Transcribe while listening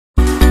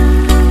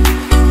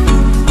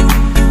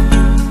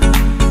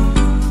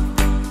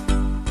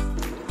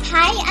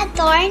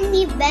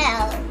Attorney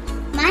Bell.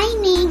 My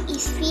name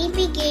is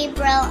Phoebe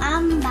Gabriel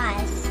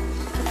Ambas.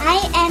 I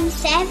am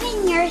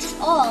 7 years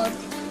old.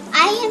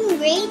 I am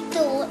grade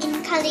 2 in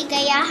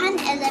Caligayahan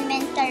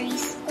Elementary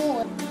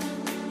School.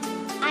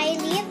 I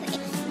live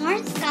in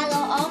North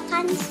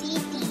Caloocan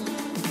City.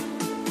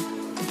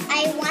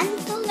 I want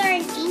to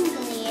learn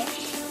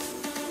English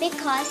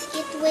because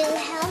it will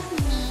help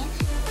me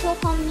to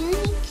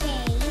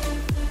communicate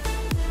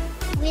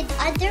with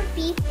other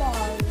people.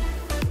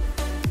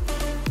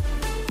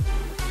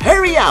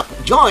 Hurry up!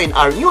 Join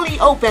our newly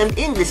opened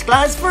English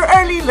class for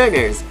early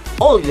learners.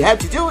 All you have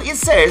to do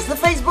is search the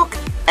Facebook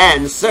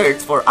and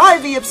search for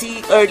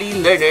IVFC Early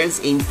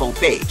Learners Info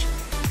page.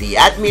 The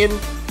admin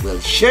will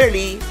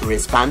surely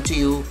respond to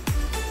you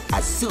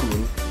as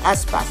soon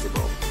as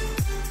possible.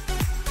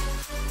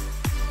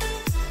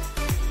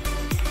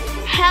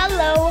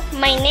 Hello,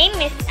 my name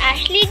is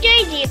Ashley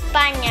J.G.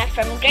 Panya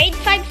from grade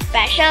 5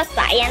 Special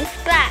Science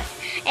class,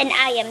 and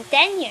I am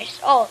 10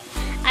 years old.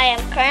 I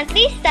am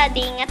currently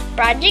studying at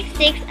Project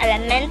 6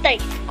 Elementary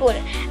School.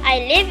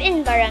 I live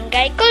in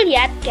Barangay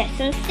Culiat,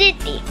 Quezon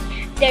City.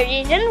 The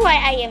reason why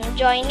I am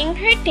joining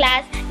her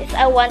class is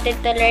I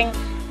wanted to learn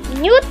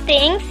new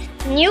things,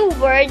 new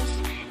words,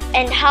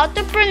 and how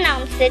to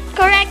pronounce it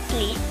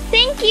correctly.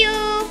 Thank you!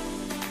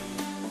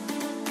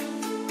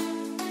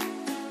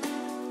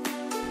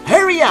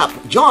 Hurry up!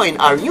 Join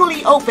our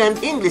newly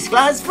opened English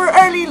class for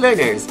early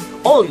learners.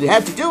 All you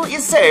have to do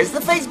is search the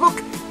Facebook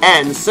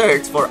and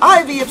search for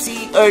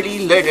IVFC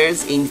Early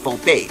Learners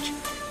Info page.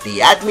 The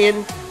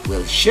admin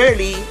will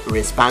surely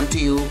respond to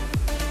you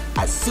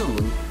as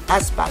soon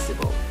as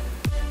possible.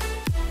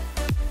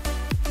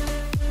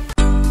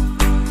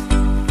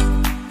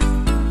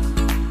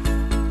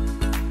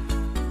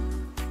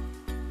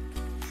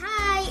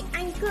 Hi,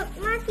 I'm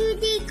Matthew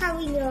D.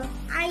 Carrillo.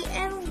 I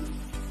am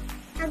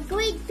a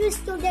grade 2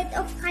 student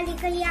of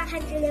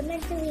Caligayahan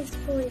Elementary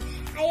School.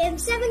 I am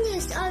 7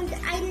 years old.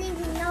 I live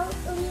in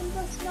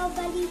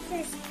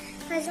Novaliches,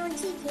 Quezon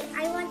City.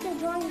 I want to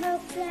join her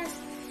class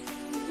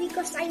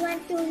because I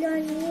want to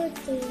learn new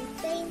things.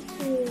 Thank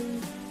you.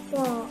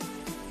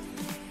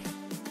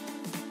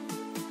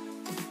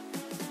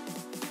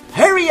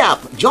 Hurry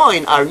up!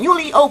 Join our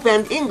newly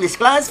opened English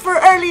class for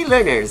early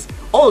learners.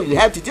 All you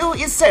have to do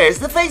is search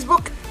the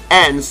Facebook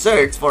and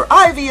search for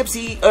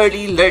IVFC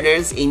Early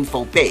Learners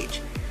Info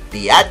page.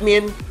 The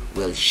admin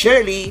will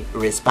surely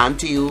respond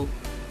to you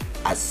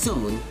as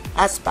soon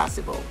as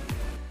possible.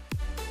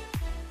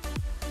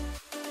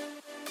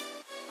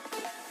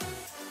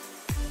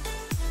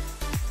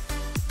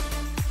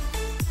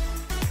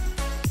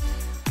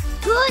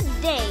 Good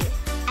day!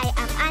 I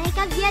am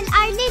Anika Bian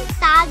Arlene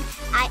Tag.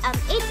 I am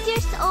 8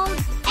 years old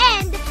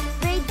and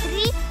grade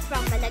 3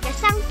 from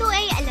Malagasang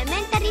 2A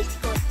Elementary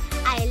School.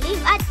 I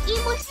live at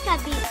Imus,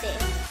 Cavite.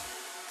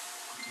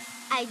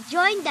 I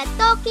joined the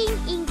Talking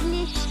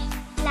English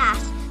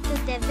class to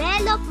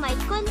develop my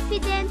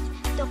confidence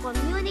to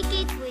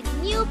communicate with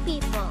new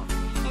people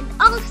and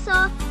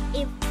also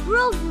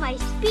improve my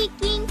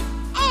speaking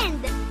and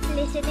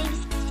listening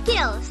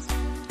skills.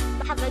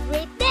 Have a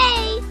great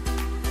day!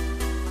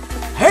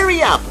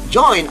 Hurry up!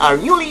 Join our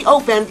newly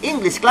opened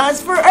English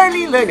class for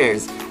early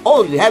learners.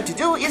 All you have to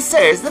do is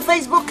search the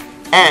Facebook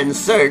and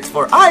search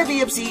for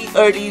IVFC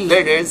Early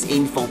Learners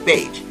Info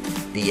page.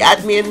 The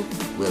admin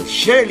will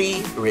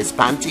surely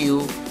respond to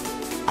you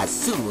as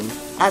soon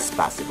as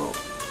possible.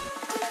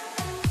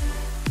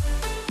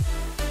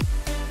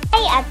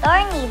 Hi,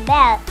 Attorney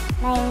Bell.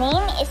 My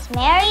name is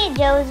Mary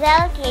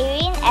Josel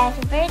Karen S.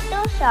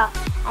 Bertuso.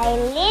 I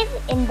live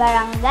in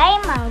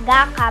Barangay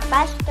Mangaka,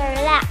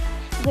 Pastorlac,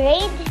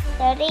 grade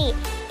 3,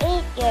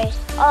 8 years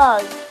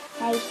old.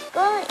 My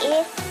school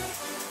is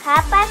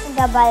Capas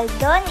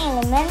Gabaldon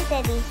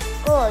Elementary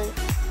School.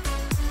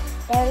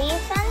 The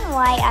reason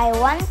why I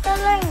want to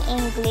learn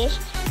English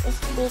is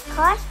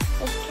because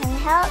it can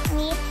help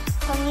me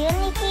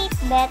communicate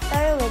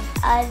better with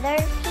other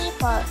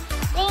people.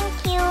 Thank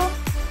you!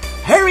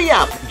 Hurry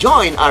up!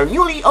 Join our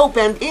newly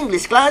opened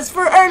English class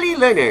for early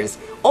learners.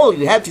 All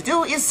you have to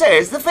do is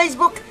search the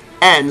Facebook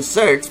and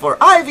search for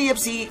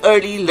IVFC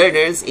Early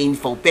Learners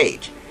Info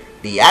page.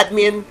 The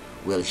admin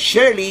will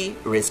surely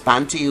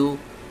respond to you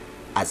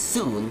as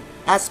soon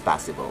as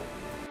possible.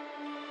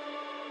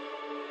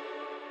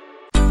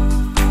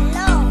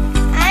 Hello,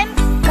 I'm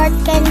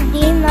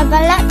Candy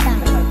Mabalata,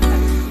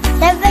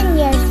 7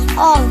 years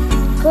old,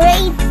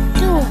 grade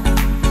 2,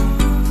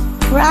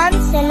 from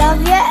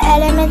Selovia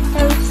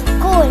Elementary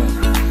School,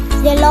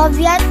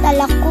 Selovia,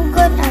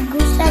 Talacugon,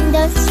 Agusan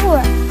del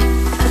Sur.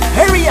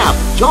 Hurry up!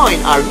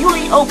 Join our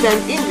newly opened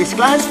English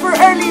class for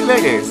early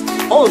learners.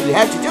 All you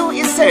have to do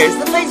is search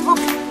the Facebook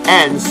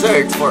and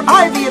search for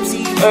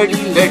IVFC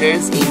Early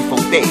Learners Info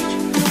page.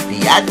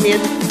 The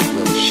admin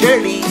will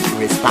surely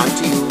respond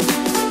to you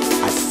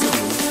as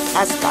soon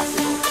as possible.